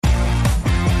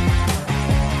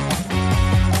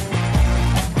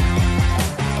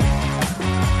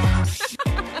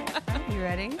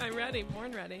ready.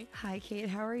 Born ready. Hi, Kate.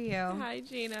 How are you? Hi,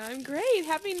 Gina. I'm great.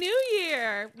 Happy New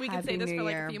Year. We can say this for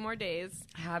like a few more days.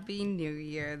 Happy New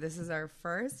Year. This is our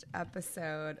first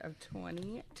episode of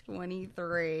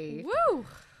 2023. Woo!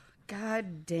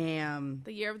 God damn.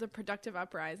 The year of the productive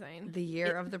uprising. The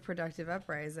year of the productive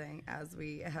uprising, as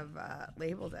we have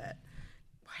labeled it.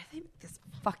 Why do they make this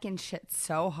fucking shit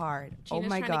so hard? Gina's oh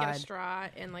my trying God. to get a straw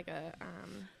in like a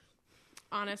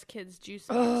Honest Kids juice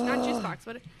box. Not juice box,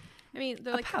 but I mean,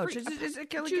 they're like pouch. A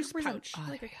juice pouch. Oh,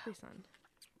 like a Capri Sun.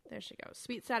 There she goes.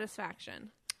 Sweet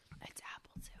Satisfaction. It's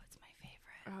apple too. It's my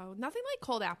favorite. Oh, nothing like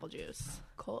cold apple juice.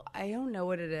 Cool. I don't know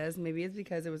what it is. Maybe it's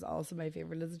because it was also my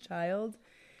favorite as a child.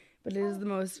 But it is the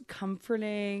most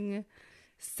comforting,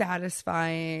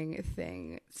 satisfying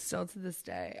thing. Still to this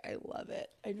day. I love it.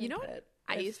 You know what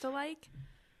I used to like?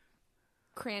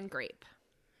 Cran grape.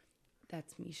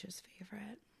 That's Misha's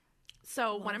favorite.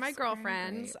 So one of my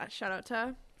girlfriends, shout out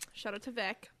to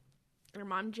Vic, her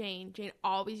mom Jane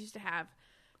always used to have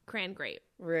cran grape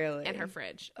really in her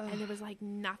fridge. Ugh. And there was like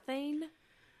nothing.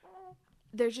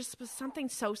 There just was something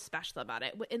so special about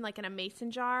it. In like in a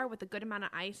mason jar with a good amount of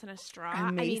ice and a straw. A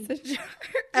mason jar?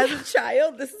 As a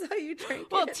child, this is how you drink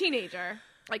it? Well, teenager,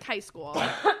 like high school.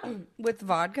 With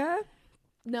vodka?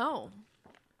 No.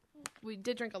 We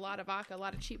did drink a lot of vodka, a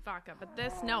lot of cheap vodka. But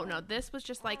this, no, this was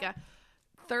just like a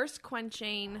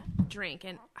thirst-quenching drink.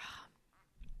 And,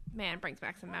 man, it brings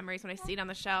back some memories when I see it on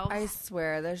the shelves. I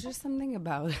swear, there's just something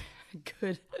about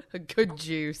a good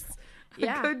juice.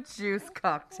 Yeah. A good juice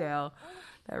cocktail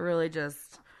that really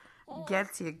just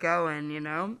gets you going, you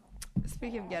know?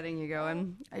 Speaking of getting you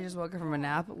going, I just woke up from a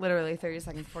nap, literally 30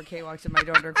 seconds before Kate walked in my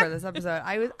door to record this episode.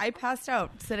 I passed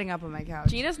out sitting up on my couch.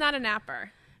 Gina's not a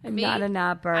napper. I'm not a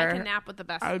napper. I can nap with the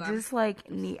best of them. I just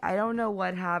I don't know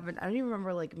what happened. I don't even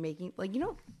remember making I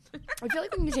feel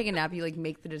like when you take a nap, you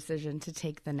make the decision to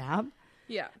take the nap.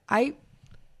 Yeah. I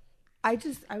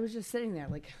was just sitting there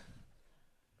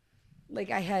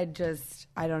I had just,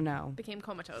 I don't know. Became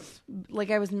comatose.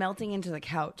 I was melting into the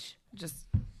couch. Just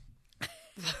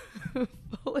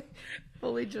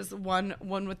fully just one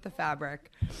with the fabric,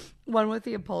 one with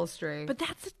the upholstery. But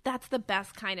that's the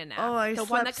best kind of nap. Oh, I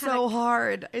slept so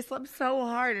hard. I slept so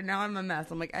hard, and now I'm a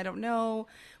mess. I'm like, I don't know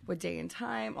what day and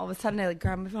time. All of a sudden, I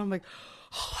grab my phone. I'm like,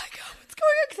 oh my God, what's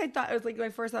going on? Because I thought, it was my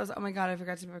first thought was, oh my God, I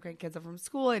forgot to pick my kids up from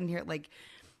school. And here,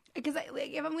 because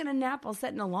if I'm gonna nap, I'll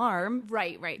set an alarm.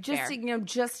 Right. Just fair.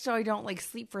 Just so I don't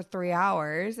sleep for 3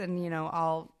 hours, and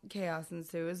all chaos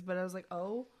ensues. But I was like,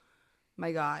 oh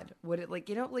my God, would it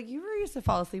you ever used to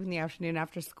fall asleep in the afternoon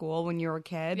after school when you were a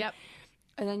kid? Yep.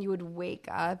 And then you would wake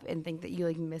up and think that you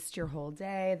missed your whole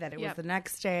day, that it was the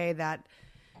next day, that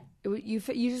you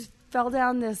just fell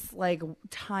down this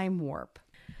time warp.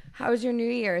 How was your New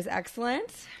Year's?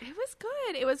 Excellent. It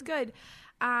was good.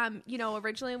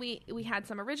 Originally we had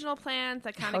some original plans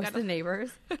that kind of got the neighbors.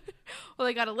 Well,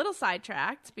 they got a little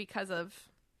sidetracked because of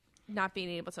not being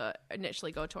able to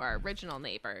initially go to our original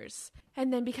neighbors.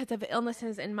 And then because of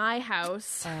illnesses in my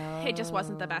house, It just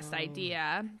wasn't the best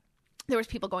idea. There was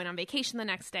people going on vacation the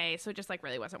next day, so it just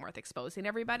really wasn't worth exposing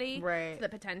everybody to the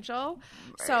potential.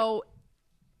 Right. So,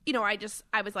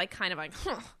 I was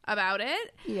about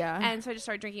it. Yeah. And so I just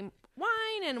started drinking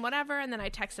wine and whatever, and then I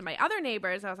texted my other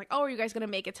neighbors. I was like, oh, are you guys gonna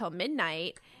make it till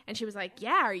midnight? And she was like,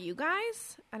 yeah, are you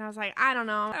guys? And I was like, I don't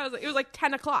know. It was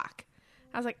 10 o'clock.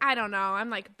 I was like, I don't know.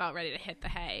 I'm about ready to hit the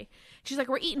hay. She's like,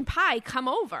 we're eating pie. Come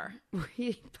over. We're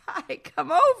eating pie.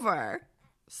 Come over.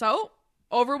 So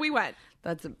over we went.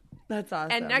 That's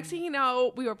awesome. And next thing you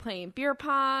know, we were playing beer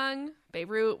pong,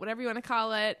 Beirut, whatever you want to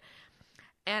call it.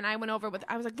 And I went over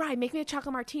I was like, Ryan, make me a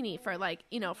chocolate martini for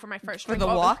for my first drink. For the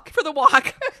walk? For the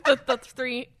walk.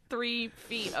 the 3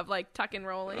 feet of tuck and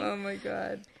rolling. Oh my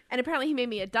God. And apparently he made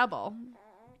me a double.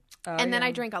 Oh, and then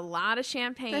I drank a lot of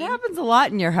champagne. That happens a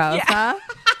lot in your house, huh?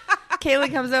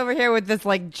 Kayla comes over here with this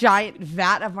giant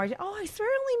vat of martini. Oh, I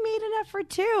certainly made enough for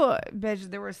 2.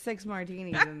 Bitch, there were 6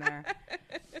 martinis in there.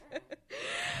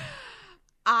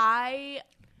 I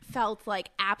felt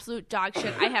like absolute dog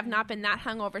shit. I have not been that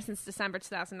hungover since December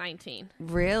 2019.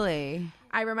 Really?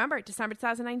 I remember December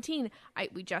 2019.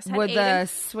 We just had with Aiden. The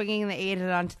swinging the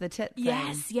Aiden onto the tit thing.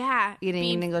 Yes, yeah.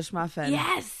 Eating an English muffin.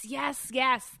 Yes.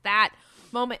 That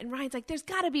moment. And Ryan's like, there's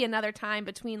got to be another time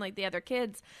between the other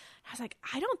kids. I was like,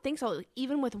 I don't think so.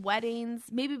 Even with weddings,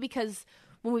 maybe because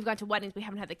when we've gone to weddings, we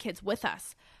haven't had the kids with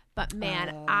us. But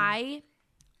man, I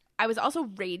was also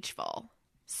rageful.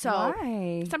 So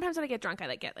why? Sometimes when I get drunk,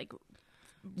 I get rageful.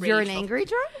 You're an angry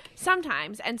drunk?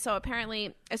 Sometimes. And so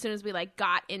apparently as soon as we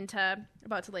got into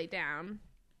about to lay down,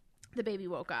 the baby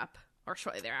woke up or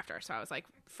shortly thereafter. So I was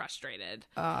frustrated.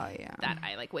 Oh yeah. That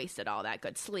I wasted all that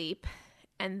good sleep.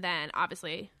 And then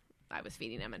obviously I was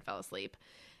feeding him and fell asleep.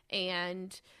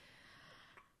 And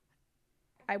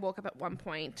I woke up at one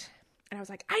point and I was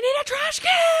like, I need a trash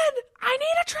can. I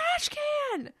need a trash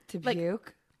can. To like,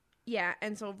 puke? Yeah.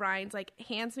 And so Ryan's like,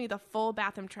 hands me the full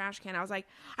bathroom trash can. I was like,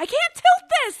 I can't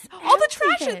tilt this. All the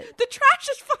trash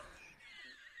is full.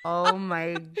 Oh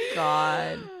my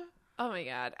God. Oh my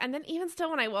God. And then even still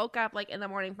when I woke up like in the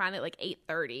morning, finally at like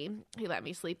 8:30, he let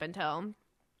me sleep until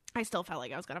I still felt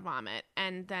like I was going to vomit.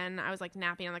 And then I was like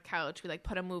napping on the couch. We like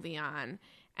put a movie on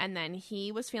and then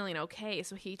he was feeling okay.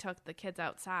 So he took the kids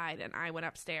outside and I went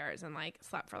upstairs and like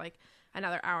slept for like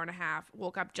another hour and a half,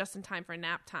 woke up just in time for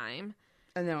nap time.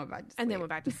 And then went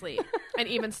back to sleep. And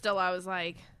even still, I was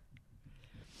like,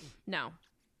 no.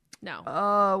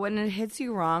 Oh, when it hits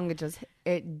you wrong,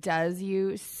 it does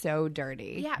you so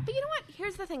dirty. Yeah, but you know what?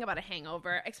 Here's the thing about a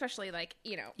hangover, especially like,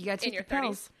 you got to in your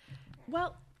 30s.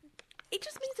 Well, it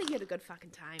just means that you had a good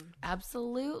fucking time.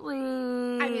 Absolutely.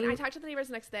 I mean, I talked to the neighbors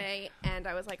the next day, and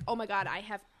I was like, oh my God, I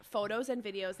have photos and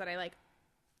videos that I like.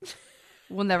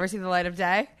 Will never see the light of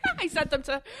day. I sent them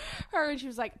to her, and she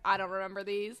was like, I don't remember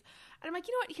these. And I'm like,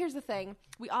 you know what? Here's the thing.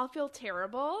 We all feel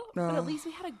terrible, but at least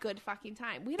we had a good fucking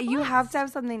time. We had a blast. You have to have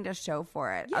something to show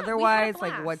for it. Yeah, otherwise,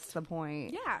 like, what's the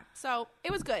point? Yeah. So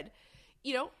it was good.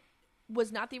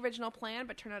 Was not the original plan,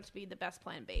 but turned out to be the best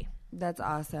plan B. That's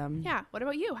awesome. Yeah. What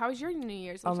about you? How was your New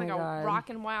Year's? It was like a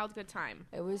rockin' wild good time.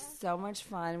 It was so much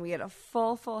fun. We had a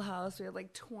full house. We had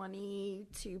like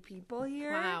 22 people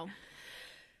here. Wow.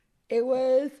 It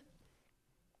was...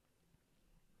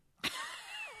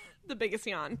 the biggest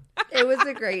yawn. It was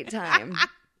a great time.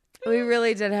 We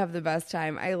really did have the best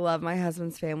time. I love my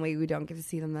husband's family. We don't get to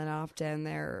see them that often.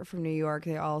 They're from New York.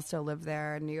 They all still live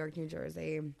there in New York, New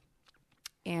Jersey.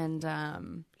 And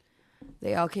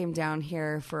they all came down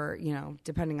here for,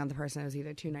 depending on the person, it was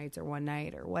either 2 nights or 1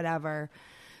 night or whatever.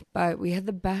 But we had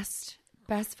the best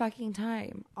fucking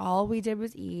time. All we did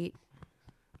was eat.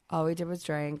 All we did was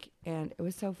drink. And it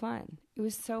was so fun. It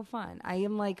was so fun. I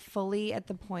am like fully at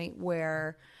the point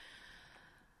where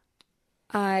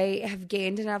I have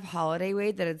gained enough holiday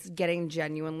weight that it's getting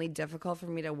genuinely difficult for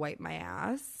me to wipe my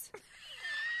ass.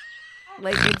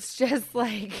 Like, it's just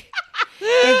like,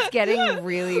 it's getting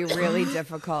really, really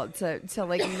difficult to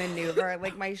like maneuver.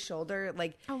 Like, my shoulder,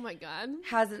 like, oh my God,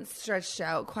 hasn't stretched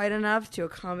out quite enough to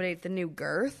accommodate the new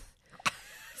girth.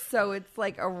 So it's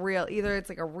like either it's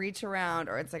like a reach around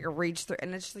or it's like a reach through.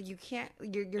 And it's just like,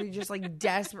 you're just like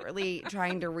desperately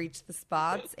trying to reach the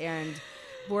spots and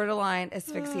borderline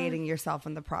asphyxiating yourself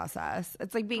in the process.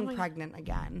 It's like being pregnant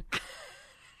again.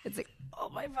 It's like, oh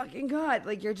my fucking God.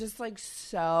 Like, you're just like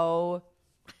so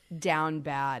down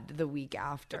bad the week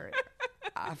after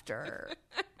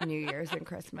New Year's and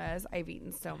Christmas. I've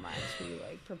eaten so much. We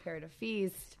like prepared a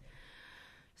feast.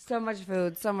 So much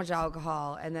food, so much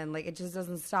alcohol, and then like it just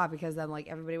doesn't stop because then like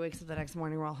everybody wakes up the next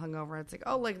morning, we're all hungover. It's like,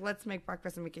 oh, like let's make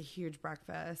breakfast and make a huge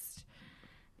breakfast,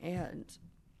 and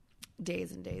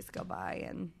days and days go by,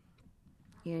 and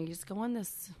you just go on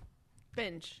this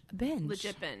binge,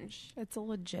 legit binge. It's a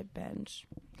legit binge,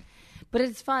 but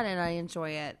it's fun and I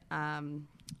enjoy it.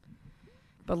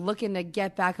 But looking to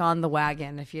get back on the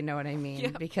wagon, if you know what I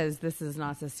mean, because this is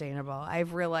not sustainable.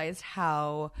 I've realized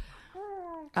how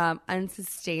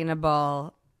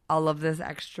unsustainable all of this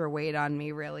extra weight on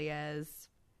me really is,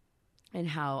 and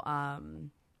how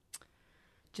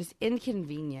just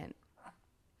inconvenient,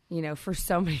 for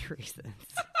so many reasons.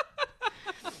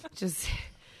 Just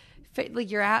like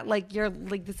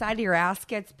the side of your ass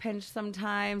gets pinched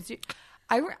sometimes.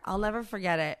 I'll never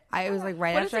forget it. I was like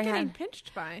right after I had getting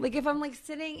pinched by. Like if I'm like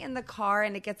sitting in the car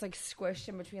and it gets like squished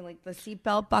in between like the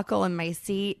seatbelt buckle and my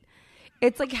seat.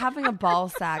 It's like having a ball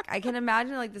sack. I can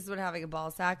imagine like this is what having a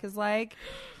ball sack is like.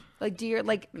 Like, do you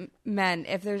like men?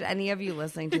 If there's any of you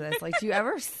listening to this, like, do you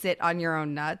ever sit on your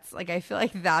own nuts? Like, I feel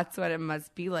like that's what it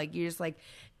must be like. You just like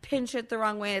pinch it the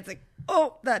wrong way. And it's like,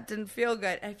 oh, that didn't feel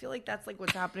good. I feel like that's like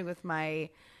what's happening with my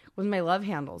love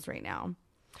handles right now,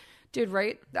 dude.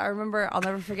 Right? I remember. I'll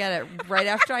never forget it. Right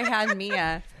after I had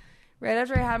Mia. Right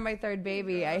after I had my third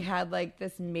baby, I had like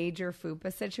this major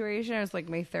fupa situation. It was like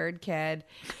my third kid,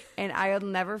 and I'll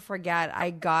never forget. I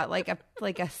got like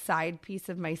a side piece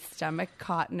of my stomach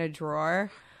caught in a drawer.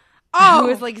 Oh, I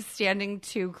was like standing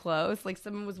too close. Like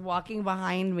someone was walking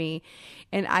behind me,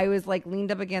 and I was like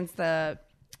leaned up against the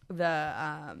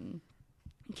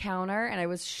counter, and I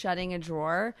was shutting a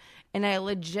drawer, and I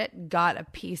legit got a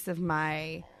piece of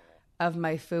my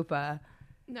fupa.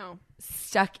 No.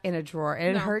 Stuck in a drawer,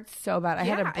 and it hurt so bad. I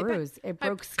had a bruise. It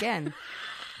broke skin.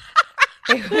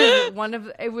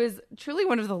 It was truly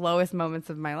one of the lowest moments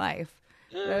of my life.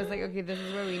 But I was like, okay, this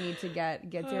is where we need to get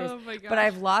serious. Oh my gosh. But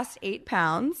I've lost 8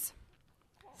 pounds.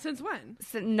 Since when?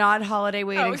 Not holiday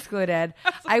weight excluded.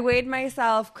 I weighed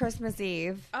myself Christmas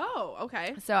Eve. Oh,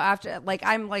 okay. So after, like,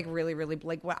 I'm like really, really,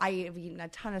 like, I've eaten a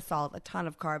ton of salt, a ton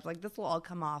of carbs. Like, this will all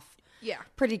come off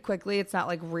pretty quickly. It's not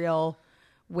like real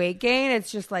weight gain.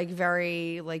 It's just like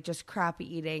very, like, just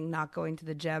crappy eating, not going to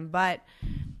the gym. But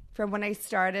from when I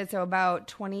started, so about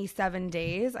 27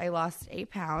 days, I lost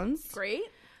 8 pounds. Great.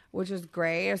 Which was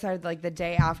great. I started like the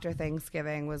day after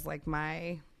Thanksgiving was like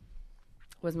my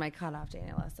cutoff day, and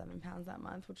I lost 7 pounds that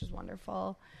month, which is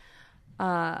wonderful.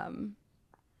 So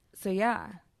yeah,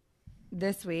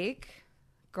 this week,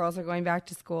 girls are going back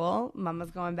to school.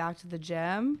 Mama's going back to the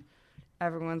gym.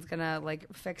 Everyone's gonna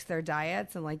like fix their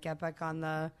diets and like get back on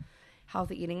the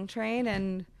healthy eating train,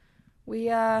 and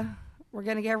we're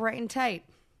gonna get right and tight.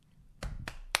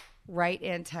 Right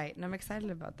and tight, and I'm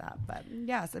excited about that. But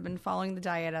yes, I've been following the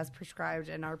diet as prescribed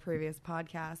in our previous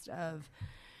podcast of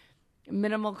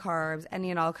minimal carbs. Any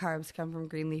and all carbs come from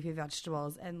green leafy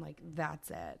vegetables, and like that's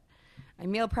it. I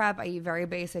meal prep. I eat very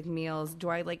basic meals. Do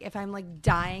I like if I'm like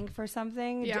dying for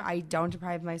something? I don't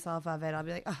deprive myself of it. I'll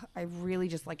be like, I really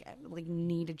just like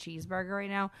need a cheeseburger right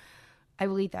now. I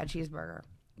will eat that cheeseburger,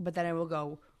 but then I will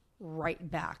go right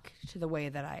back to the way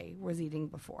that I was eating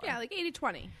before. Yeah, like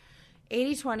 80-20.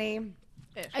 80-20.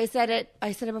 I said it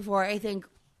before. I think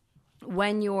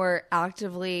when you're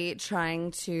actively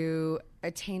trying to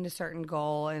attain a certain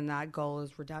goal and that goal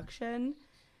is reduction,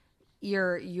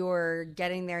 your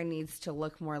getting there needs to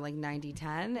look more like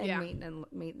 90-10 and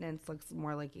maintenance looks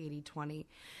more like 80-20.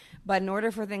 But in order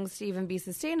for things to even be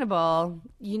sustainable,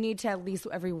 you need to at least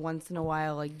every once in a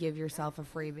while like give yourself a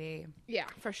freebie. Yeah,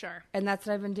 for sure. And that's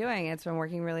what I've been doing. It's been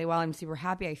working really well. I'm super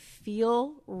happy. I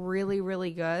feel really,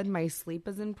 really good. My sleep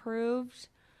has improved.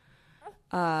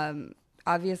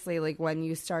 Obviously, like when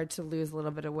you start to lose a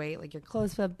little bit of weight, like your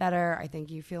clothes fit better. I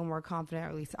think you feel more confident, or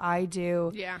at least I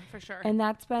do. Yeah, for sure. And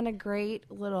that's been a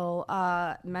great little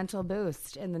mental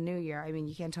boost in the new year. I mean,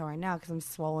 you can't tell right now because I'm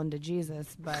swollen to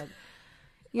Jesus, but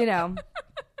you know,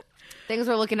 things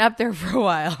were looking up there for a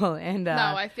while. And no,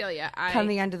 I feel you. Come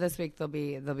the end of this week, they'll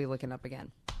be looking up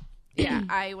again. Yeah,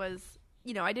 I was.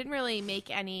 I didn't really make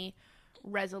any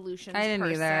resolutions I didn't per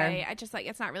either. se. I just like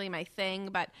it's not really my thing,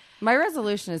 but my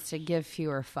resolution is to give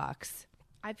fewer fucks.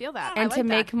 I feel that. And I to like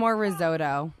make that. more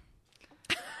risotto.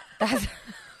 That's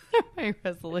my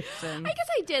resolution. I guess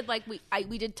I did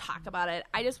we did talk about it.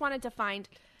 I just wanted to find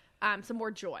some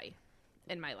more joy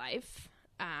in my life.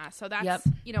 So that's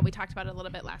we talked about it a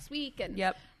little bit last week, and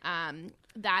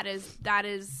that is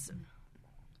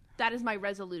my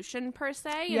resolution per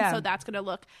se, and so that's going to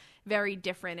look very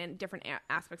different in different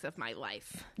aspects of my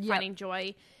life. Finding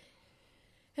joy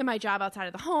in my job outside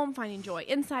of the home, finding joy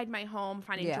inside my home,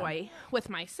 finding joy with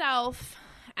myself,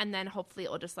 and then hopefully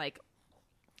it will just like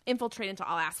infiltrate into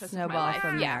all aspects of my life.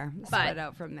 From there. Spread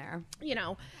out from there.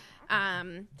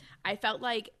 I felt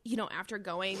like, after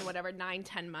going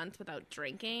 9-10 months without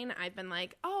drinking, I've been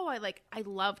like, I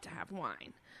love to have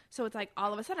wine. So it's like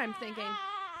all of a sudden I'm thinking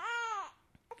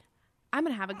I'm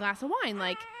going to have a glass of wine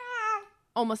like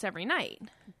almost every night.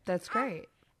 That's great.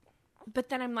 But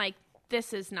then I'm like,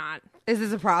 this is not. Is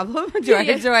this a problem? Do I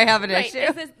have an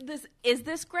issue? Is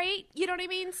this great? You know what I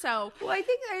mean? So well, I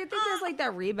think there's like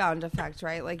that rebound effect,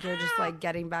 right? Like you're just like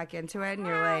getting back into it, and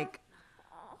you're like,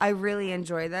 I really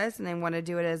enjoy this, and I want to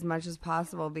do it as much as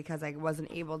possible because I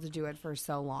wasn't able to do it for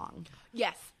so long.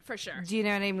 Yes, for sure. Do you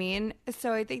know what I mean?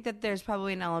 So I think that there's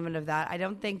probably an element of that. I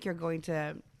don't think you're going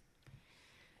to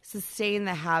sustain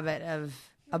the habit of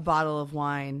a bottle of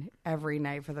wine every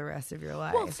night for the rest of your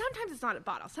life. Well, sometimes it's not a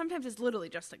bottle. Sometimes it's literally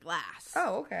just a glass.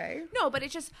 Oh, okay. No, but I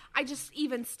just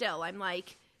even still, I'm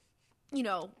like,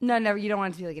 No, you don't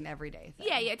want it to be like an everyday thing.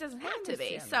 Yeah, it doesn't have to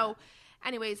be. So,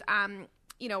 anyways,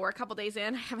 we're a couple days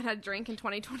in. I haven't had a drink in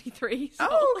 2023. So.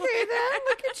 Oh, okay then.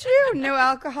 Look at you. No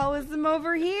alcoholism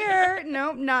over here.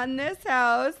 Nope, not in this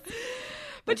house.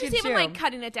 But just even like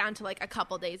cutting it down to like a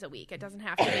couple days a week. It doesn't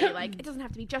have to be like it doesn't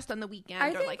have to be just on the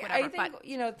weekend or like whatever. I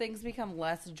think things become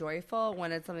less joyful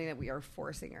when it's something that we are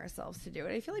forcing ourselves to do.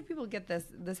 And I feel like people get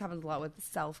this happens a lot with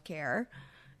self-care.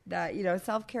 That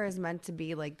self-care is meant to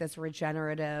be like this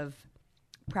regenerative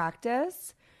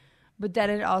practice, but then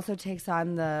it also takes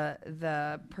on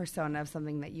the persona of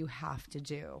something that you have to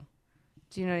do.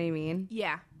 Do you know what I mean?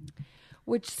 Yeah.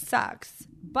 Which sucks,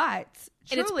 but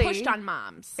truly, and it's pushed on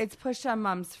moms. It's pushed on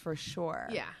moms for sure.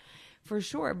 Yeah. For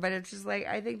sure. But it's just like,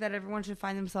 I think that everyone should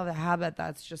find themselves a habit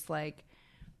that's just,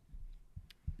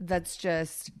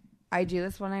 I do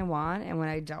this when I want, and when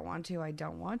I don't want to, I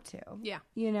don't want to. Yeah.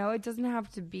 It doesn't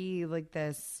have to be like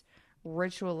this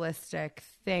ritualistic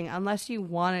thing unless you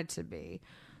want it to be.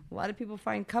 A lot of people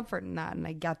find comfort in that, and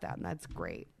I get that, and that's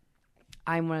great.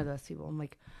 I'm one of those people. I'm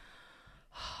like,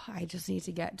 I just need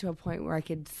to get to a point where I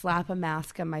could slap a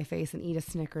mask on my face and eat a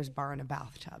Snickers bar in a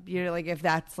bathtub. You know, like if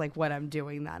that's like what I'm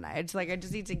doing that night. I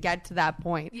just need to get to that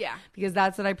point. Yeah. Because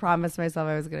that's what I promised myself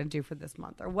I was going to do for this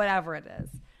month or whatever it is.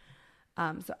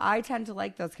 So I tend to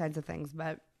like those kinds of things,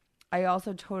 but I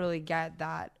also totally get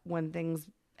that when things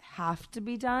have to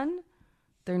be done,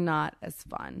 they're not as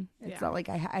fun. It's not like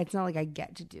I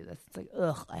get to do this. It's like,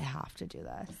 ugh, I have to do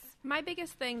this. My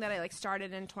biggest thing that I like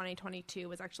started in 2022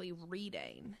 was actually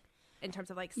reading in terms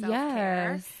of like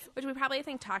self-care, which we probably I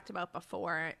think talked about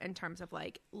before in terms of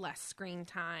like less screen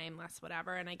time, less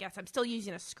whatever. And I guess I'm still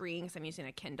using a screen because I'm using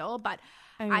a Kindle, but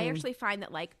I actually find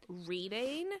that like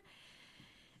reading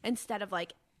instead of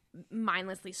like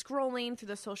mindlessly scrolling through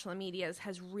the social medias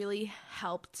has really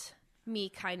helped me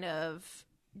kind of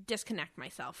disconnect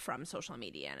myself from social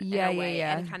media in a way,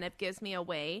 and it kind of gives me a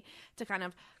way to kind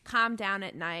of calm down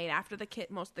at night after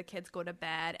most of the kids go to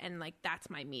bed, and like that's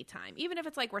my me time, even if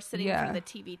it's like we're sitting in front of the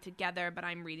TV together but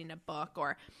I'm reading a book,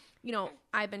 or you know,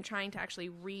 I've been trying to actually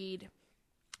read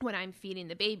when I'm feeding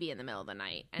the baby in the middle of the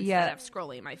night instead of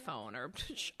scrolling my phone or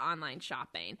online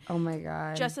shopping. Oh my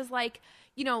god, just as like,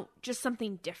 you know, just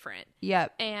something different.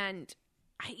 And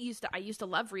I used to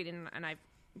love reading, and I've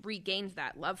regained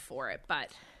that love for it, but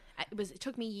it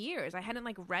took me years. I hadn't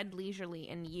like read leisurely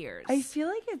in years. I feel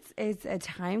like it's a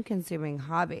time consuming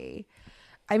hobby.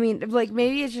 I mean, like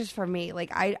maybe it's just for me.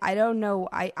 Like I don't know.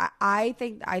 I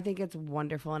think it's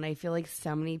wonderful, and I feel like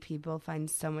so many people find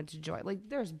so much joy. Like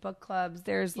there's book clubs,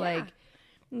 there's like,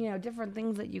 you know, different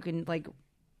things that you can like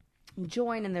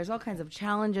join, and there's all kinds of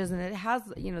challenges, and it has,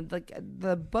 you know, like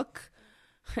the book.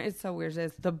 It's so weird.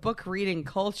 It's the book reading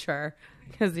culture,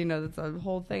 because you know that's a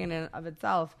whole thing in and of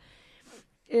itself,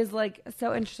 is like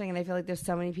so interesting, and I feel like there's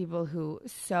so many people who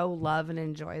so love and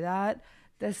enjoy that.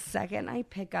 The second I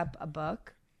pick up a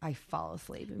book, I fall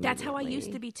asleep immediately. That's how I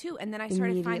used to be too, and then I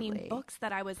started finding books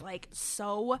that I was like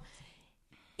so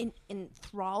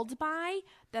enthralled by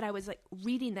that I was like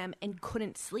reading them and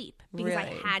couldn't sleep because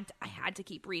I had to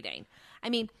keep reading.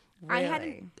 I mean.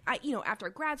 Really? You know, after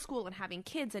grad school and having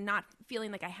kids and not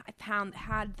feeling like I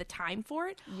had the time for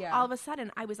it, all of a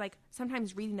sudden I was like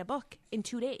sometimes reading a book in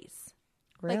 2 days.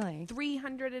 Really? Like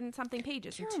 300 and something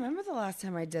pages. I can't remember the last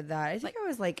time I did that. I think I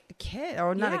was like a kid,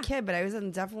 or not a kid, but I was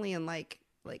definitely in like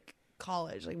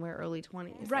college, like my early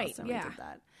 20s. Right, last time I did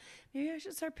that. Maybe I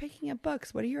should start picking up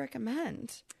books. What do you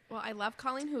recommend? Well, I love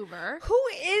Colleen Hoover. Who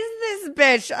is this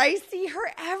bitch? I see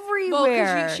her everywhere. Well,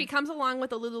 because she comes along with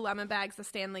the Lululemon bags, the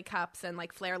Stanley cups, and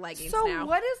like flare leggings now. So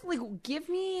what is, like, give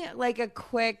me like a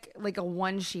quick, like a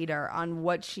one-sheeter on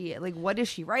what does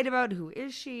she write about? Who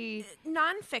is she?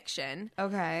 Nonfiction.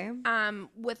 Okay.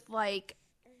 With like,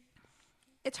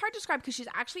 it's hard to describe because she's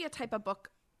actually a type of book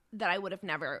that I would have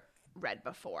never read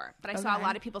before, but I saw a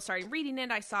lot of people starting reading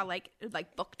it. I saw like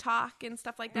book talk and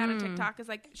stuff like that on TikTok is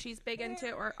like she's big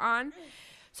into or on.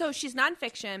 So she's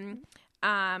nonfiction,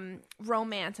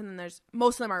 romance, and then there's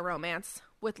most of them are romance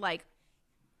with like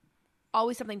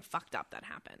always something fucked up that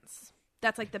happens.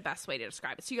 That's like the best way to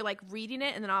describe it. So you're like reading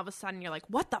it, and then all of a sudden you're like,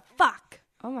 what the fuck?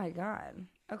 Oh my god.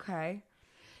 Okay.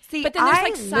 See, but then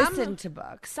there's like listen to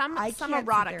books. Some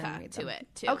erotica to it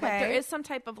too. Okay. Like there is some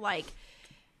type of like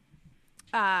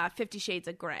 50 Shades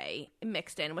of Grey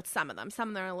mixed in with some of them. Some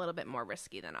of them are a little bit more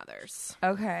risky than others.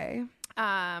 Okay.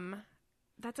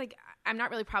 That's like, I'm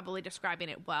not really probably describing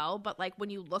it well, but like when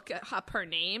you look up her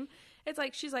name, it's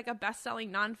like she's like a best-selling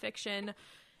nonfiction,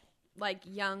 like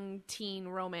young teen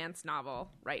romance novel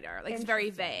writer. Like it's very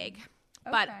vague.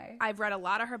 Okay. But I've read a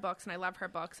lot of her books, and I love her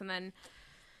books. And then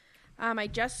I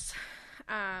just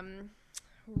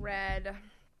read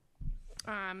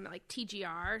like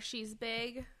TGR. She's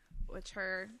big, which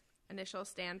her initials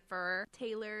stand for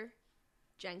Taylor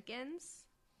Jenkins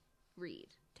Reid.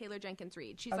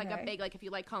 She's like a big, like if you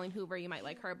like Colleen Hoover, you might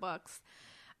like her books.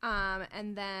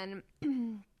 And then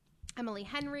Emily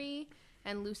Henry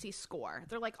and Lucy Score.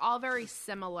 They're like all very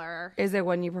similar. Is there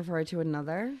one you prefer to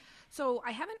another? So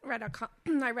I haven't read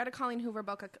I read a Colleen Hoover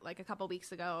book like a couple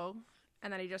weeks ago,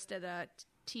 and then I just did a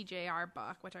TJR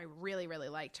book, which I really, really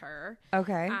liked her.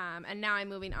 Okay. And now I'm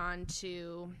moving on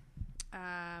to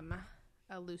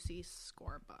a Lucy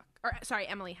Score book, or sorry,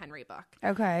 Emily Henry book.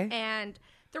 Okay. And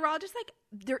they're all just like,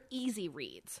 they're easy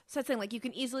reads. So it's saying like you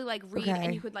can easily like read,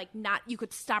 and you could like you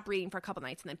could stop reading for a couple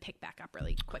nights and then pick back up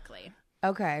really quickly.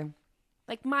 Okay.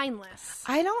 like mindless.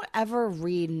 I don't ever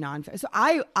read nonfiction. So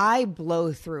I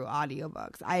blow through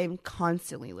audiobooks. I am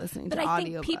constantly listening to audiobooks. But I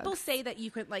think people say that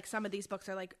you could, like, some of these books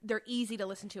are like, they're easy to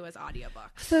listen to as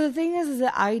audiobooks. So the thing is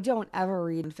that I don't ever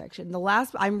read nonfiction. The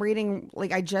last I'm reading,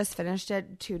 like I just finished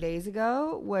it 2 days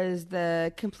ago, was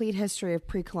The Complete History of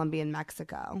Pre-Columbian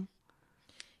Mexico.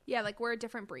 Yeah, like we're a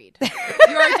different breed. You're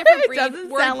a different breed. It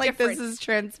doesn't sound like this is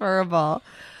transferable.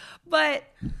 But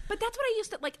that's what I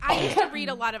used to like. I used to read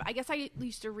a lot of. I guess I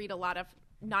used to read a lot of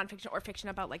nonfiction or fiction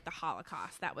about like the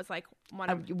Holocaust. That was like one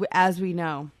of, as we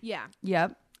know. Yeah.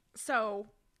 Yep. So,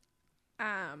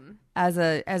 as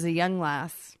a young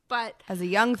lass, but as a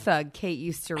young thug, Kate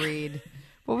used to read.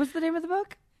 What was the name of the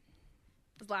book?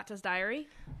 Zlata's Diary.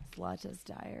 Zlata's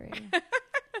Diary.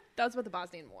 That was about the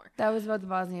Bosnian War. That was about the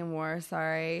Bosnian War.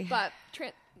 Sorry. But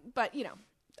you know.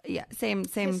 Yeah, same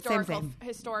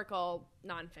historical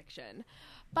nonfiction.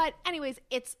 But anyways,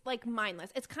 it's like mindless.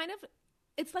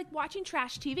 It's like watching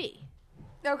trash TV.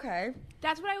 Okay.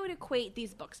 That's what I would equate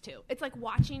these books to. It's like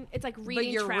reading but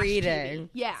you're trash reading. TV.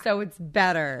 Yeah. So it's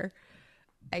better.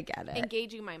 I get it.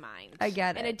 Engaging my mind. I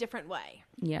get it. In a different way.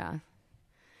 Yeah.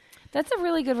 That's a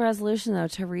really good resolution though,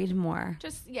 to read more.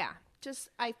 Just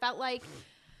I felt like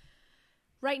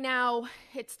right now,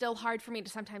 it's still hard for me to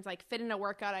sometimes like fit in a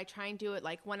workout. I try and do it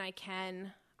like when I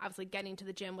can. Obviously, getting to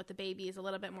the gym with the baby is a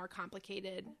little bit more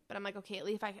complicated. But I'm like, okay, at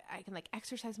least I can like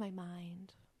exercise my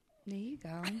mind. There you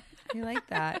go. You like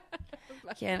that.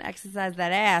 Can't exercise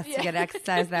that ass. Yeah. You got to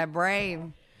exercise that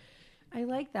brain. I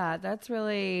like that. That's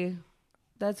really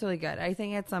good. I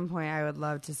think at some point I would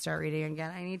love to start reading again.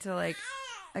 I need to like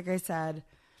I said,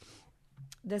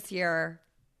 this year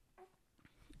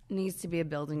needs to be a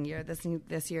building year.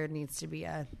 This year needs to be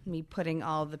me putting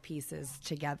all the pieces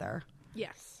together.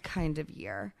 Yes. Kind of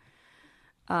year.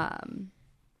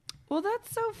 Well,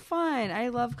 that's so fun. I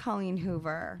love Colleen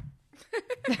Hoover.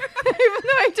 Even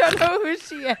though I don't know who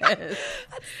she is. That's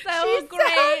so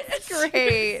great.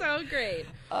 Great. So great.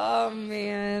 Oh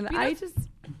man.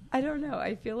 I don't know.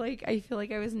 I feel like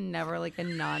I was never like a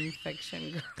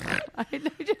nonfiction girl. I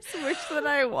just wish that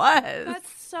I was.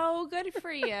 That's so good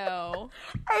for you.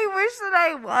 I wish that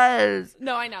I was.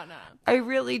 No, I know. No. I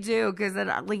really do, because then,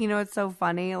 like, you know, it's so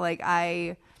funny. Like,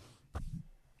 I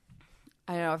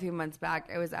don't know, a few months back,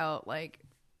 I was out like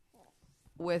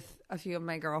with a few of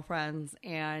my girlfriends,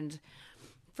 and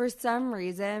for some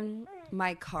reason,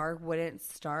 my car wouldn't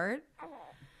start.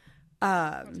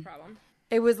 What's the problem?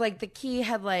 It was like the key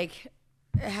had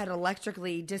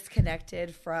electrically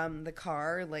disconnected from the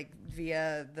car, like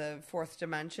via the fourth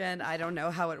dimension. I don't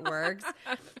know how it works,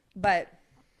 but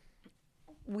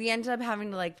we ended up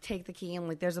having to like take the key, and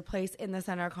like there's a place in the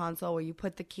center console where you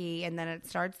put the key and then it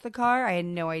starts the car. I had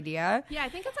no idea. Yeah, I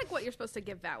think it's like what you're supposed to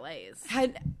give valets.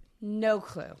 Had no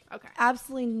clue. Okay.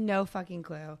 Absolutely no fucking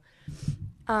clue.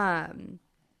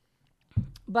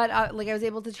 But like I was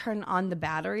able to turn on the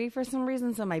battery for some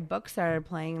reason, so my book started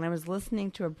playing, and I was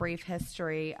listening to a brief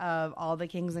history of all the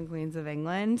kings and queens of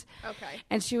England. Okay.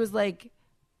 And she was like,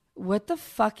 "What the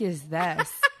fuck is this?"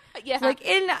 Yeah. Like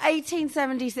in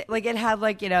 1876, like it had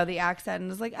like, you know, the accent, and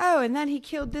it was like, "Oh, and then he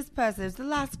killed this person. It's the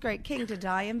last great king to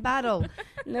die in battle."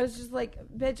 And I was just like,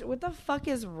 "Bitch, what the fuck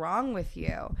is wrong with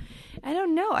you?" I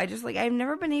don't know. I just like I've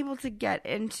never been able to get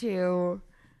into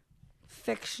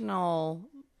fictional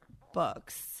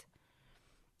books.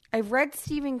 I've read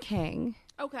Stephen King.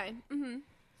 Okay. Mm-hmm.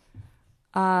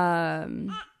 I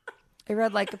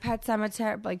read like Pet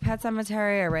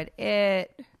Sematary. I read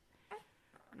It.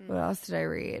 What else did I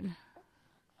read?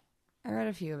 I read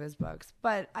a few of his books,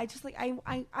 but I just like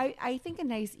I think a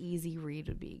nice easy read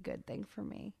would be a good thing for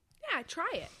me. Yeah,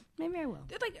 try it. Maybe I will.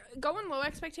 Like go in low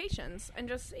expectations and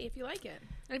just see if you like it.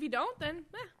 And if you don't, then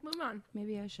move on.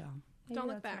 Maybe I shall. Don't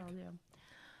look back.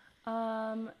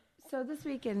 So this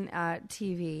week in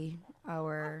TV,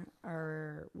 our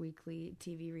weekly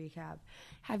TV recap.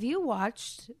 Have you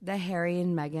watched the Harry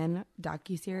and Meghan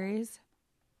docuseries?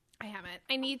 I haven't.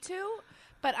 I need to,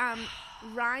 but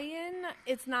Ryan,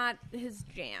 it's not his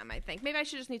jam. I think maybe I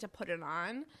should just need to put it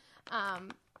on,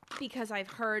 because I've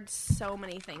heard so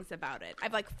many things about it.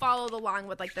 I've like followed along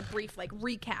with like the brief like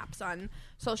recaps on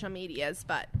social medias,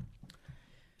 but.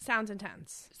 Sounds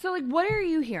intense. So, like, what are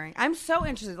you hearing? I'm so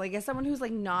interested. Like, as someone who's,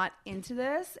 like, not into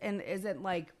this and isn't,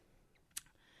 like,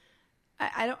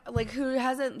 I don't, like, who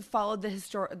hasn't followed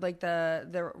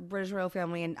the British royal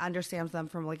family and understands them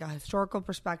from, like, a historical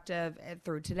perspective and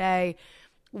through today,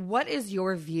 what is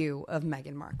your view of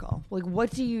Meghan Markle? Like,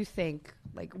 what do you think?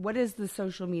 Like, what is the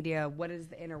social media? What is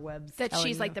the interwebs that telling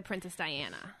she's, you? like, the Princess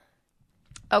Diana.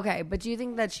 Okay, but do you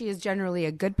think that she is generally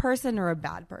a good person or a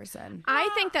bad person? I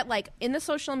think that, like, in the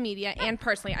social media and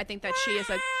personally, I think that she is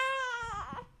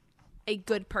a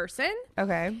good person.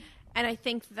 Okay. And I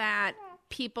think that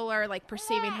people are, like,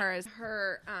 perceiving her as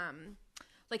her,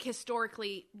 like,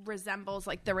 historically resembles,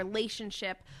 like, the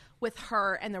relationship with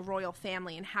her and the royal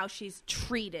family and how she's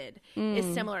treated is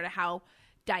similar to how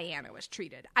Diana was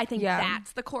treated. I think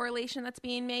that's the correlation that's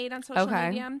being made on social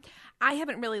media. I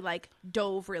haven't really, like,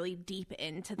 dove really deep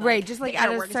into the, right, just like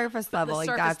at a surface level, like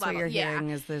that's what you're hearing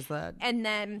is there's the. And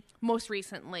then most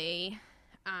recently,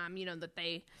 you know,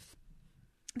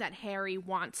 that Harry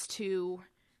wants to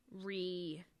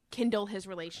rekindle his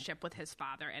relationship with his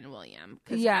father and William,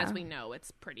 because as we know,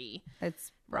 it's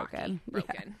broken.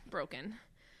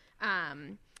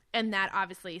 And that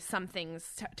obviously some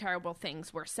things, terrible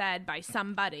things were said by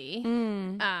somebody,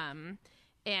 and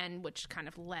which kind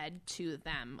of led to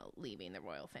them leaving the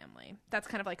royal family. That's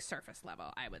kind of like surface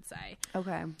level, I would say.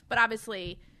 Okay. But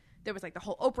obviously there was like the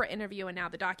whole Oprah interview and now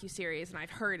the docuseries, and I've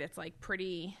heard it's like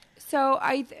pretty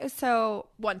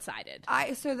one-sided.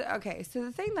 So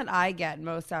the thing that I get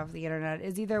most off the internet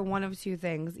is either one of two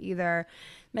things. Either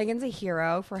Meghan's a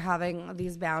hero for having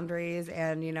these boundaries,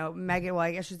 and, you know,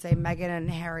 I should say Meghan and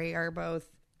Harry are both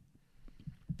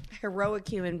heroic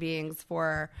human beings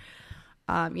for,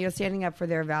 you know, standing up for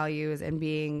their values and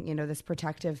being, you know, this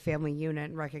protective family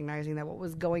unit, and recognizing that what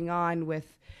was going on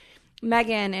with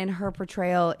Meghan and her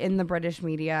portrayal in the British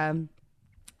media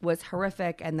was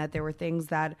horrific, and that there were things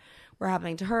that were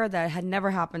happening to her that had never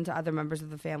happened to other members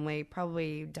of the family,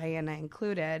 probably Diana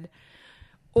included.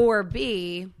 Or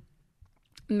B,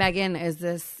 Meghan is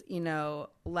this, you know,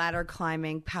 ladder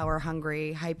climbing, power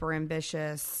hungry, hyper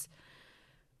ambitious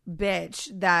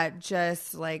bitch that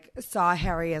just like saw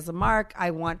Harry as a mark. I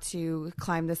want to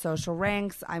climb the social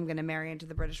ranks. I'm going to marry into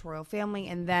the British royal family,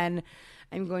 and then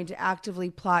I'm going to actively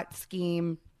plot,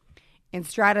 scheme, and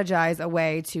strategize a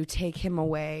way to take him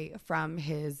away from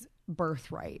his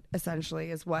birthright,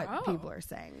 essentially, is what people are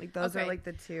saying. Like, those are like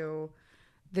the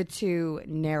two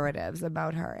narratives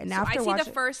about her. And so after I see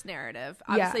the first narrative,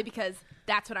 obviously, because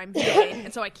that's what I'm doing,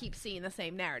 and so I keep seeing the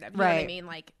same narrative. You know what I mean?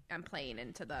 Like, I'm playing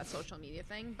into the social media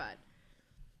thing, but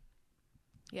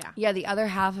yeah. The other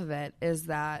half of it is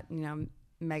that, you know,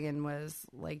 Meghan was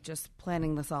like just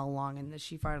planning this all along, and that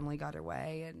she finally got her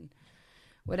way and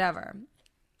whatever.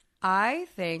 I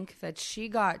think that she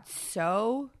got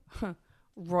so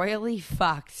royally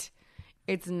fucked,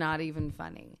 it's not even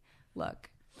funny.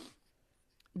 Look,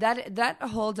 that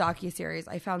whole docuseries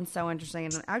I found so interesting,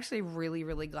 and I'm actually really,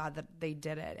 really glad that they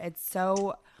did it. It's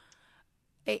so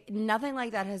nothing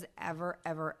like that has ever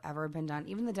been done.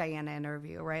 Even the Diana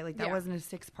interview, right? Like that wasn't a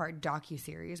 6-part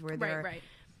docuseries where they're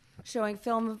showing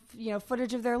film, you know,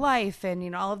 footage of their life, and, you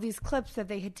know, all of these clips that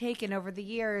they had taken over the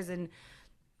years, and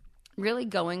really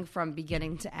going from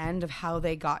beginning to end of how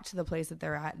they got to the place that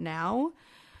they're at now.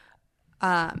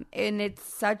 And it's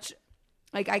such,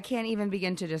 like, I can't even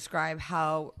begin to describe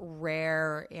how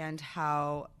rare and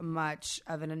how much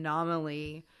of an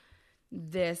anomaly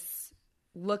this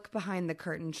look behind the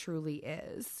curtain truly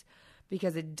is,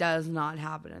 because it does not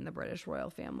happen in the British royal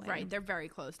family. Right. They're very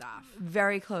closed off.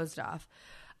 Very closed off.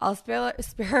 I'll spare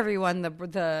everyone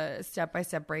the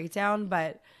step-by-step breakdown,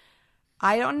 but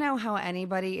I don't know how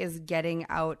anybody is getting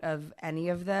out of any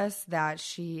of this that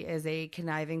she is a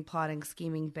conniving, plotting,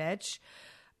 scheming bitch.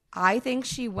 I think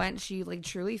she like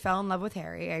truly fell in love with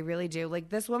Harry. I really do. Like,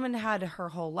 this woman had her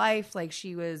whole life. Like,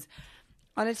 she was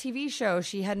on a TV show.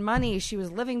 She had money. She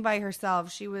was living by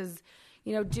herself. She was,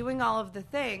 you know, doing all of the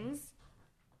things.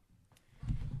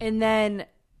 And then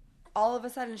all of a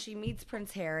sudden she meets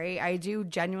Prince Harry. I do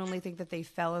genuinely think that they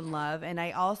fell in love. And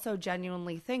I also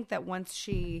genuinely think that once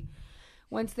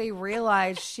they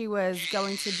realized she was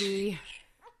going to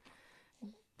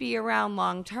be around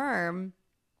long term,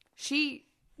 she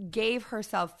gave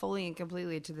herself fully and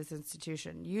completely to this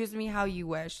institution. Use me how you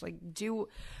wish. Like,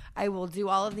 I will do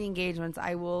all of the engagements.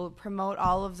 I will promote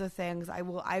all of the things. I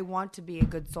want to be a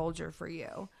good soldier for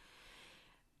you.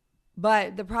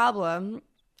 But the problem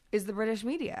is the British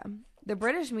media. The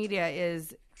British media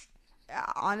is,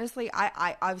 honestly,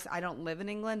 I don't live in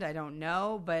England. I don't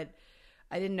know, but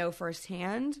I didn't know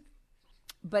firsthand.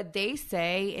 But they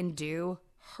say and do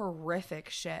horrific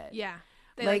shit. Yeah.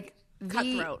 They like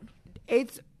cutthroat.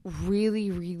 It's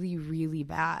really, really, really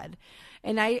bad.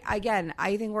 And I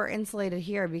think we're insulated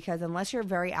here because unless you're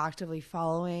very actively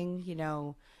following, you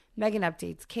know, Meghan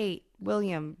updates, Kate,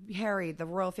 William, Harry, the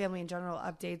royal family in general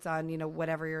updates on, you know,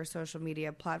 whatever your social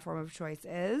media platform of choice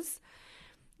is,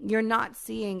 you're not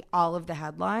seeing all of the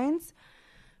headlines.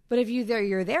 But if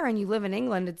you're there and you live in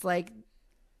England, it's like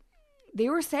they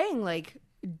were saying, like,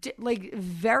 like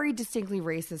very distinctly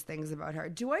racist things about her.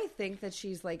 Do I think that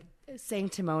she's like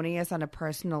sanctimonious on a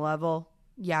personal level?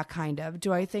 Yeah, kind of.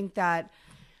 Do I think that,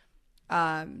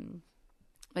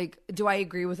 like, do I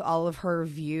agree with all of her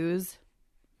views?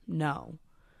 No.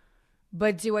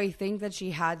 But do I think that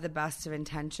she had the best of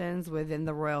intentions within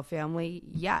the royal family?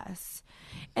 Yes.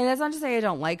 And that's not to say I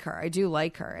don't like her. I do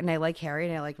like her. And I like Harry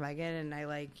and I like Meghan and I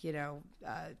like, you know,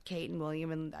 Kate and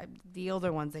William. And the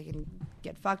older ones, they can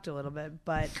get fucked a little bit.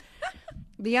 But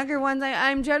the younger ones,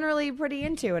 I'm generally pretty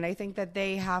into. And I think that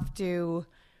they have to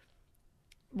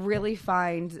really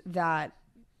find that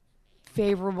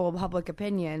favorable public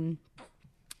opinion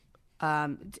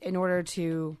in order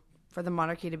for the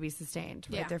monarchy to be sustained,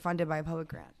 right? Yeah. They're funded by a public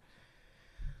grant.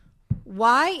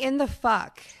 Why in the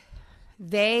fuck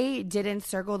they didn't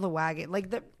circle the wagon?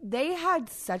 Like, they had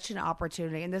such an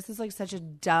opportunity, and this is like such a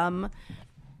dumb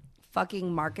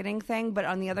fucking marketing thing. But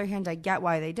on the other hand, I get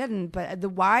why they didn't. But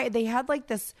why they had like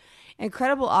this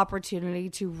incredible opportunity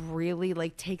to really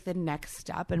like take the next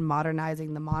step in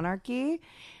modernizing the monarchy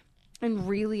and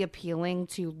really appealing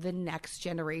to the next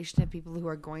generation of people who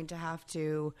are going to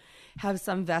have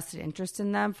some vested interest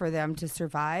in them for them to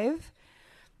survive.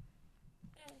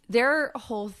 Their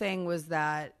whole thing was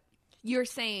that... You're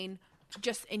saying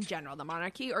just in general, the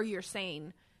monarchy, or you're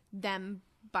saying them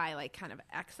by like kind of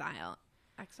exile?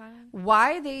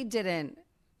 Why they didn't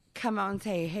come out and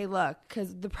say, hey, look,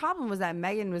 because the problem was that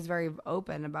Meghan was very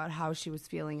open about how she was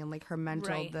feeling and like her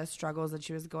mental, the struggles that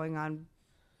was going on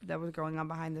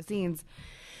behind the scenes.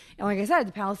 And like I said,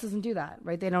 the palace doesn't do that,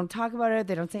 right? They don't talk about it.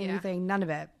 They don't say anything, none of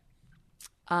it.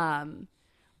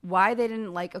 Why they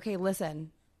didn't like, okay,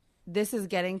 listen, this is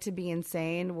getting to be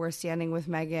insane. We're standing with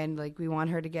Meghan. Like, we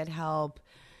want her to get help.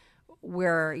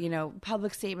 We're, you know,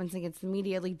 public statements against the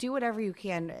media. Like, do whatever you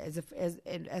can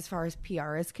as far as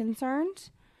PR is concerned.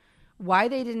 Why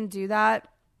they didn't do that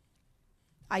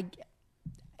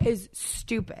is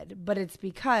stupid. But it's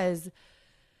because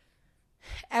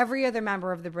every other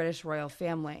member of the British royal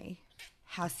family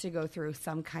has to go through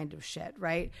some kind of shit,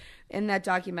 right? In that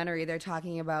documentary, they're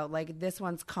talking about like this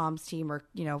one's comms team or,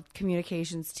 you know,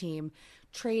 communications team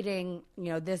trading, you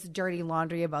know, this dirty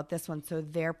laundry about this one so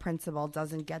their principal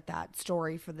doesn't get that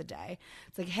story for the day.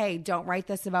 It's like, hey, don't write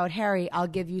this about Harry. I'll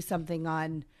give you something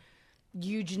on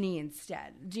Eugenie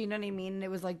instead. Do you know what I mean?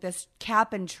 It was like this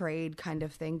cap and trade kind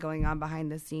of thing going on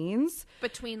behind the scenes.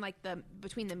 Between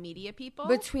the media people?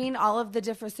 Between all of the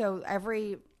different, so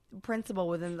every principal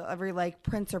within every like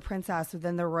prince or princess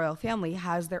within the royal family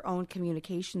has their own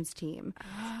communications team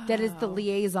that is the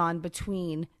liaison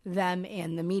between them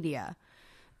and the media.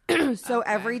 So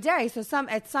every day,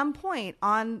 at some point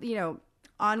on, you know,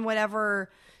 on whatever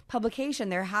publication,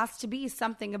 there has to be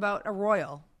something about a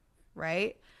royal,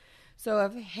 right? So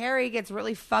if Harry gets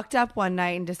really fucked up one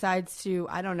night and decides to,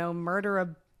 I don't know, murder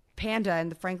a panda in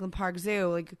the Franklin Park Zoo,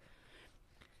 like,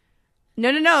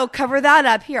 no, cover that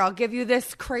up. Here, I'll give you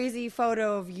this crazy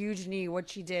photo of Eugenie, what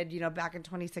she did, you know, back in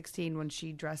 2016 when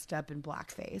she dressed up in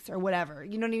blackface or whatever.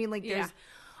 You know what I mean? Like, there's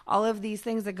all of these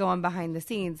things that go on behind the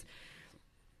scenes.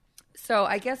 So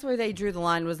I guess where they drew the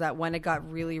line was that when it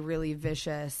got really, really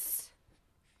vicious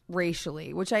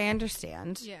racially, which I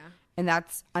understand. Yeah. And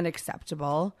that's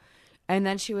unacceptable. And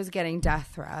then she was getting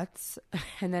death threats.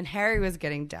 And then Harry was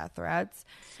getting death threats.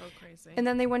 So crazy. And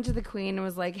then they went to the Queen and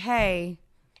was like, hey,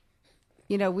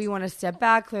 you know, we want to step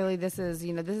back. Clearly this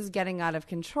is getting out of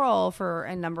control for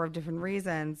a number of different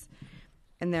reasons.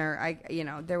 And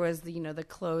there was the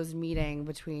closed meeting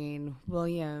between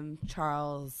William,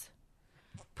 Charles,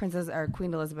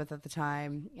 Queen Elizabeth at the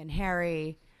time, and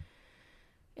Harry.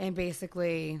 And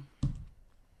basically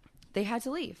they had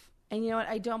to leave. And you know what?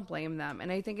 I don't blame them. And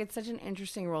I think it's such an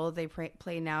interesting role that they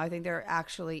play now. I think they're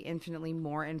actually infinitely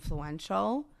more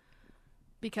influential.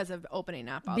 Because of opening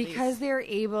up because they're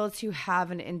able to have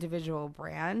an individual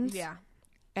brand. Yeah.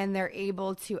 And they're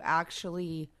able to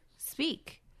actually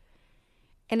speak.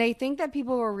 And I think that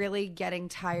people were really getting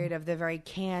tired of the very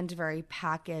canned, very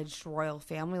packaged royal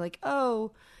family. Like,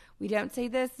 oh, we don't say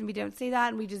this and we don't say that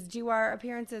and we just do our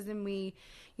appearances and we,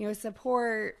 you know,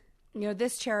 support, you know,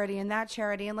 this charity and that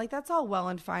charity. And like, that's all well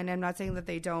and fine. I'm not saying that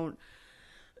they don't,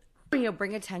 you know,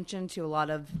 bring attention to a lot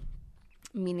of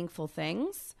meaningful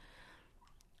things.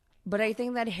 But I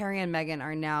think that Harry and Meghan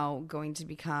are now going to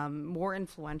become more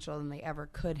influential than they ever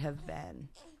could have been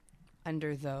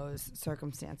under those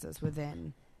circumstances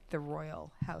within the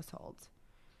royal household.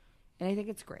 And I think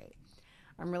it's great.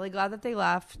 I'm really glad that they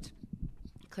left.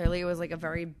 Clearly it was like a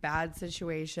very bad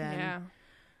situation.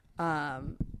 Yeah.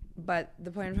 But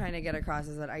the point I'm trying to get across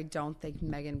is that I don't think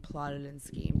Meghan plotted and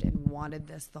schemed and wanted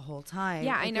this the whole time.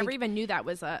 Yeah, I never even knew that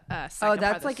was a second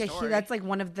that's part of the story. that's like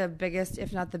one of the biggest,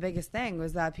 if not the biggest thing,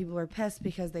 was that people were pissed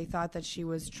because they thought that she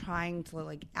was trying to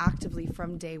like actively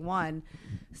from day one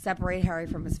separate Harry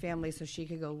from his family so she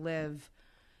could go live,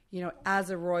 you know, as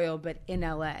a royal but in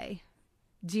LA.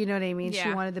 Do you know what I mean? Yeah.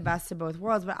 She wanted the best of both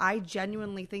worlds, but I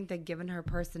genuinely think that given her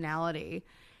personality,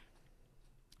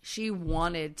 she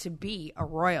wanted to be a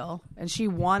royal, and she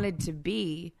wanted to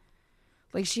be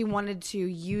like, she wanted to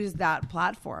use that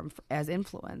platform as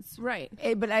influence. Right.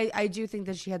 But I do think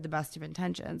that she had the best of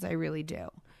intentions. I really do.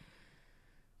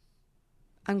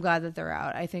 I'm glad that they're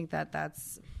out. I think that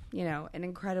that's, you know, an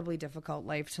incredibly difficult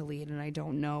life to lead, and I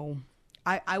don't know.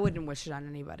 I wouldn't wish it on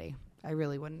anybody. I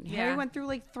really wouldn't. Yeah. Harry went through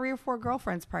like 3 or 4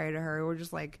 girlfriends prior to her who were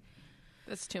just like,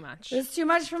 That's too much. it's too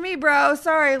much for me, bro.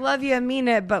 Sorry, love you, I mean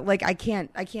it, but like I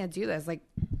can't do this. Like,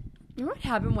 you know what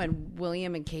happened when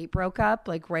William and Kate broke up,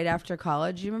 like right after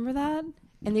college? You remember that?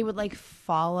 And they would like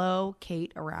follow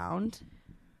Kate around.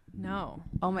 No.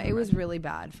 Oh my, it was really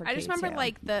bad for Kate. I just remember too.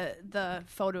 like the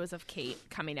photos of Kate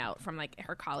coming out from like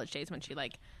her college days when she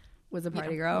like was a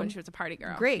party you know, girl. When she was a party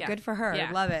girl. Great, Yeah. good for her.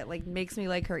 Yeah. Love it. Like makes me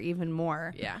like her even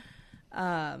more. Yeah.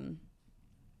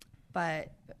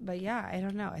 But yeah, I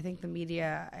don't know. I think the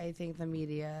media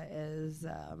is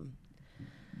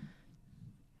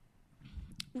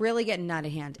really getting out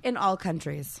of hand in all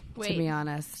countries, to be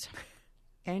honest.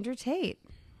 Andrew Tate.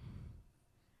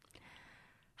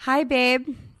 Hi,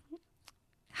 babe.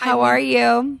 How are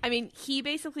you? I mean, he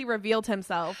basically revealed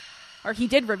himself, or he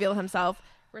did reveal himself,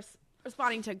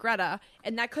 responding to Greta,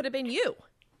 and that could have been you.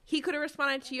 He could have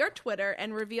responded to your Twitter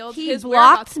and revealed his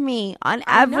blocked me on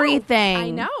everything. I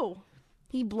know.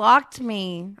 He blocked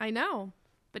me. I know.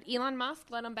 But Elon Musk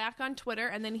let him back on Twitter,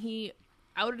 and then he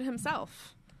outed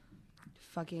himself.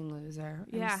 Fucking loser.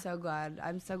 Yeah.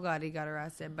 I'm so glad he got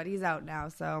arrested, but he's out now,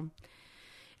 so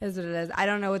it is what it is. I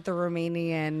don't know what the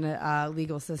Romanian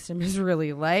legal system is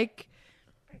really like.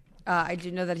 I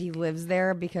do know that he lives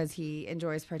there because he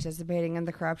enjoys participating in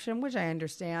the corruption, which I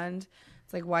understand.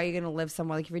 It's like, why are you going to live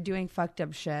somewhere? Like, if you're doing fucked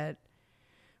up shit,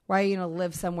 why are you going to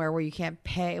live somewhere where you can't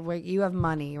pay, where you have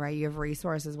money, right? You have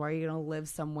resources. Why are you going to live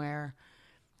somewhere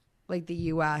like the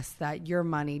U.S. that your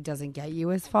money doesn't get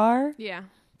you as far? Yeah.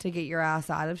 To get your ass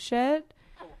out of shit.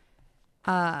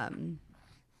 I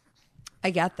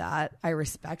get that. I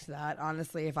respect that.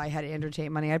 Honestly, if I had Andrew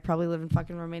Tate money, I'd probably live in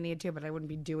fucking Romania too, but I wouldn't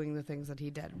be doing the things that he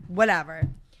did. Whatever.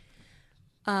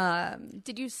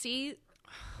 Did you see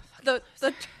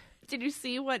Did you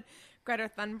see what Greta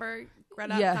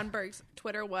Thunberg's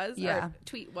Twitter was? Yeah. Or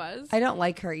tweet was? I don't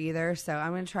like her either, so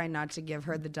I'm gonna try not to give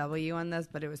her the W on this,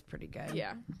 but it was pretty good.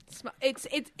 Yeah.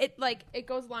 It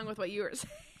goes along with what you were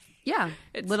saying. Yeah.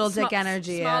 Little dick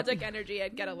energy. Small dick energy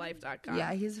at getalife.com.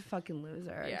 Yeah, he's a fucking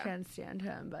loser. Yeah. I can't stand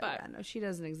him. But yeah, no, she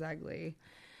doesn't exactly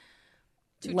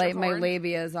Toot my your horn.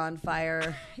 labia's on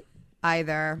fire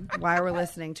either. Why we're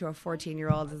listening to a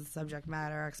 14-year-old as a subject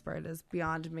matter expert is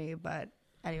beyond me. But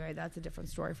anyway, that's a different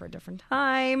story for a different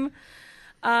time.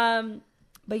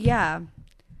 But yeah,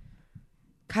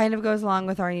 kind of goes along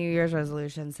with our New Year's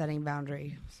resolution, setting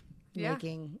boundaries, Yeah.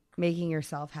 making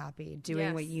yourself happy, doing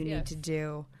Yes, what you need yes. to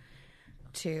do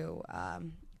to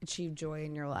achieve joy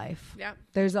in your life. Yeah.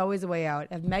 There's always a way out.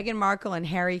 If Meghan Markle and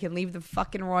Harry can leave the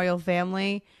fucking royal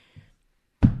family,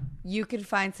 you can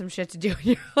find some shit to do in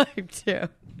your life too.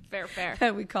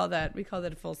 Fair. we call that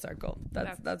a full circle.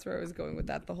 That's where I was going with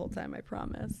that the whole time, I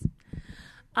promise.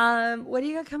 What do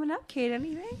you got coming up, Kate?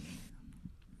 Anything?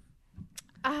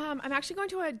 I'm actually going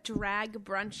to a drag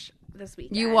brunch this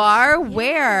weekend. You are? Yes.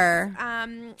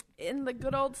 Where? In the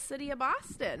good old city of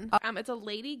Boston. It's a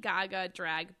Lady Gaga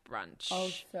drag brunch. Oh,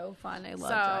 so fun. I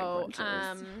love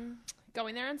drag brunches.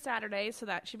 Going there on Saturday, so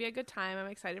that should be a good time. I'm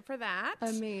excited for that.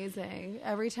 Amazing.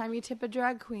 Every time you tip a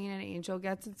drag queen, an angel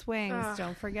gets its wings.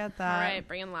 Don't forget that. All right,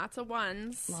 bringing lots of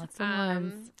ones. Lots of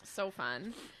ones. So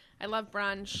fun. I love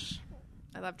brunch.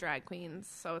 I love drag queens,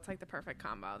 so it's like the perfect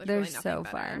combo. There's They're really nothing so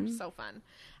better. fun. So fun.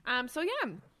 So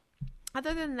yeah.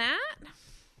 Other than that,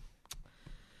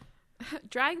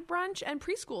 drag brunch and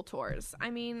preschool tours. I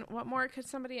mean, what more could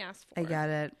somebody ask for? I get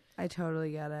it. I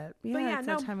totally get it. Yeah, it's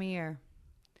that time of year.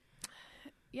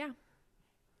 Yeah.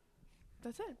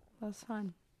 That's it. That's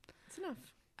fun. That's enough.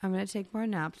 I'm going to take more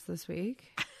naps this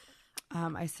week.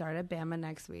 I start at Bama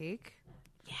next week.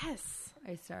 Yes.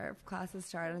 Classes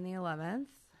start on the 11th.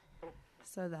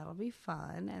 So that'll be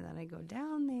fun. And then I go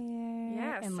down there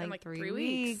Yes, in in like 3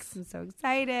 weeks. I'm so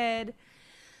excited.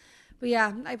 But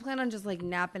yeah, I plan on just like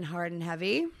napping hard and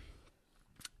heavy.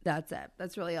 That's it.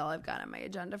 That's really all I've got on my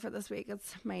agenda for this week.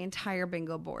 It's my entire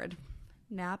bingo board.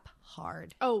 nap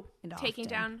hard. Oh, and taking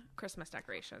often. down Christmas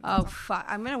decorations. Oh, fuck.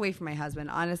 I'm going to wait for my husband.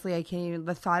 Honestly, I can't even.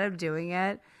 The thought of doing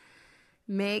it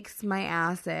makes my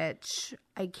ass itch.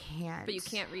 I can't. But you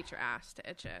can't reach your ass to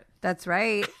itch it. That's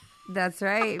right. That's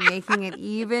right. Making it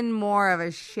even more of a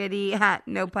shitty,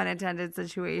 no pun intended,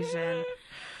 situation.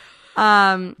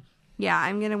 Yeah,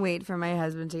 I'm going to wait for my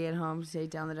husband to get home to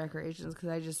take down the decorations because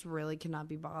I just really cannot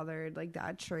be bothered. Like,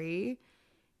 that tree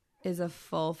is a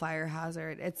full fire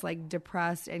hazard. It's like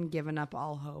depressed and given up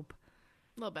all hope.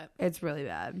 A little bit. It's really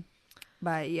bad.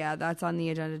 But yeah, that's on the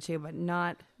agenda too, but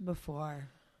not before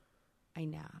I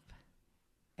nap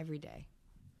every day.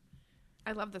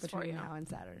 I love this for you. Now and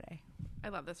Saturday. I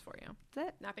love this for you. That's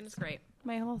it. Napping is great.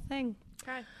 My whole thing.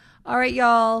 Okay. All right,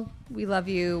 y'all. We love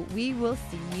you. We will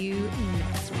see you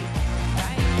next week.